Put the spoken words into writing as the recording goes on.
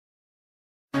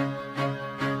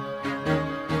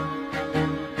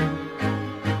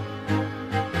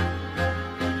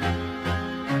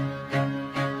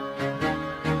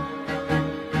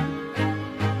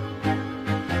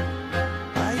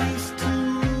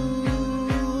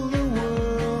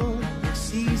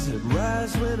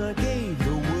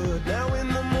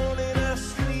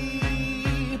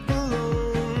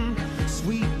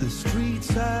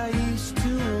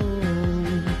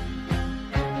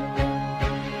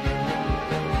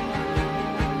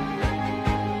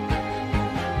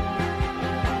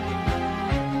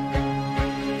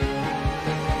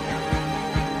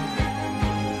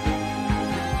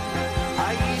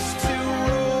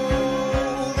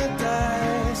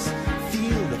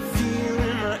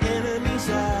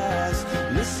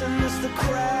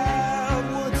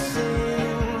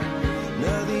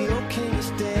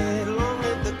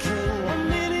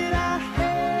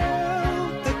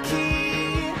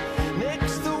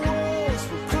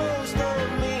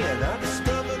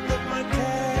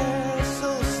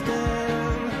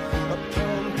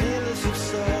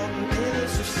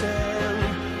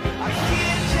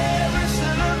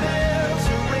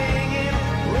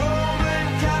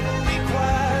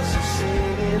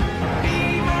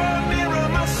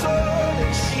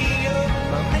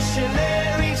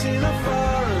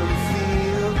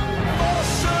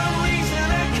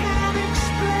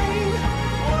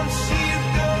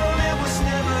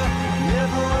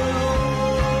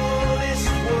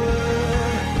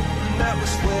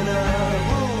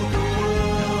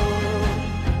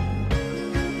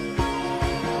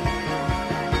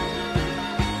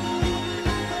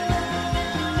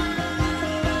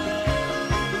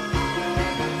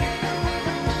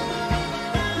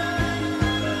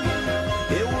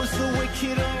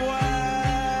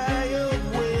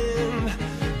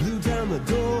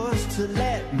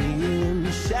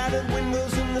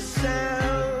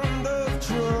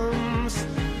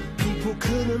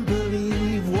couldn't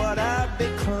believe what I'd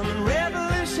become.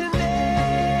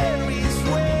 Revolutionaries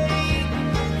wait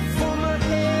for my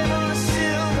head on a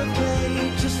silver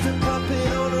plate, just a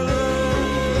puppet on a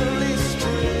lonely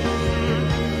string.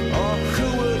 Oh, who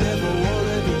would ever want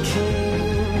to be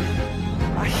king?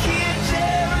 I hear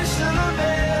Jerusalem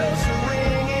bells are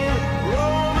ringing,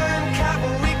 Roman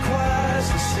cavalry choirs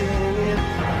are singing.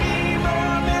 Be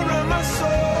my mirror, my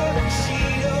sword and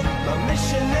shield, my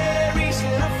missionaries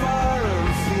in a foreign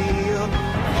field.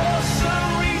 For some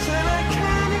reason I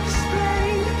can't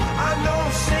explain, I know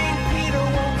St. Peter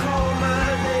won't call my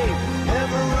name,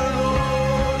 never an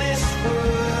honest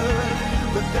word,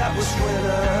 but that was when I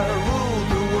ruled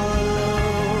the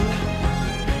world.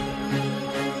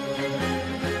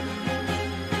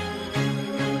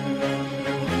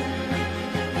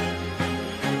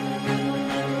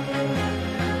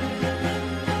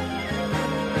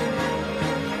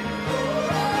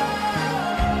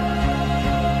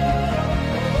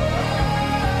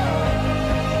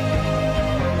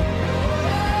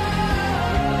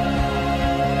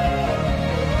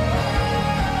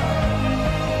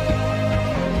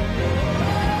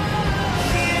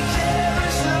 Hear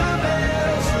Jerusalem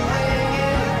bells are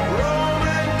ringing,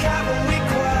 Roman cavalry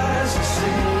choirs are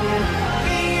singing.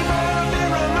 Be my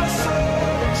mirror, my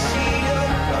sword and shield,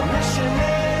 my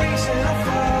missionaries in a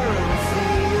foreign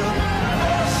field.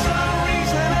 For some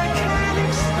reason I can't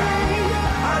explain,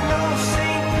 I know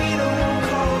St. Peter won't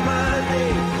call my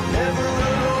name, never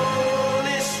an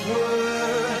honest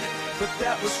word, but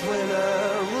that was when I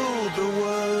ruled the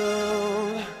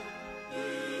world.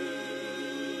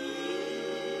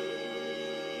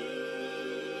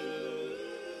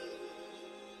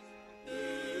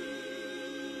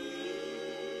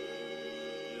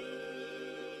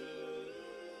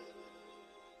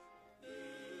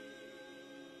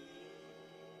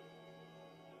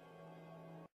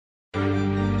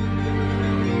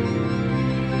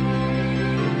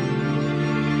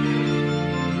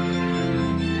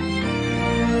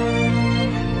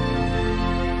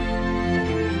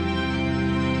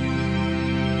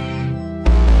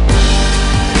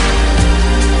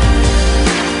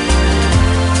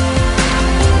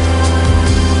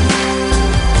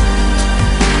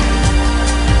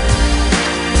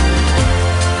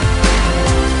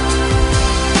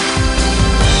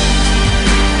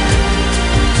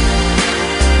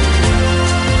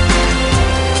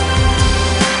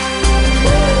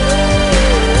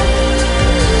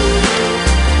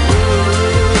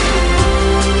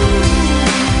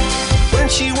 When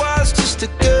she was just a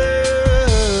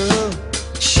girl,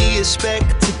 she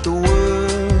expected the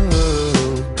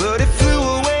world, but it flew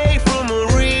away from her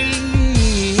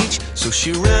reach, so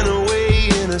she ran away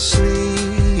in her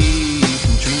sleep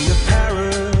and dreamed of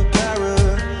paradise,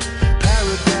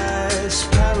 paradise.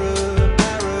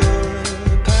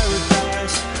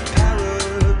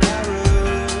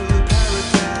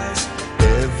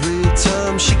 Every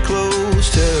time she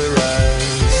closed her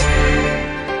eyes,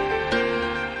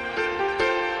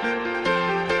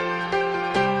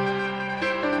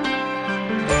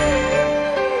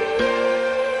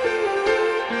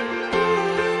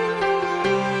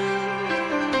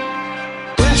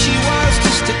 when she was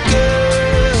just a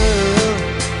girl,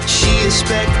 she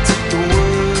expected the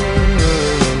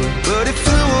world, but it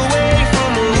flew away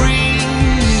from her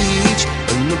reach,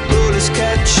 and the bullets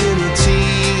catching her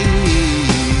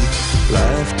teeth.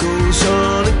 Life goes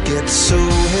on, it gets so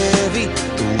heavy,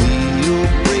 the wheel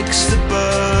breaks the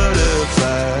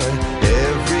butterfly.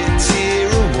 Every tear a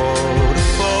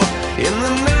waterfall. In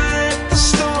the night, the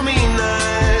stormy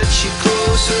night, she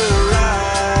closed her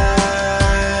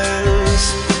eyes.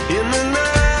 In the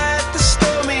night, the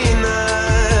stormy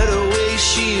night, away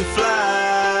she flies.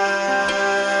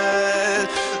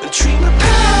 A dream of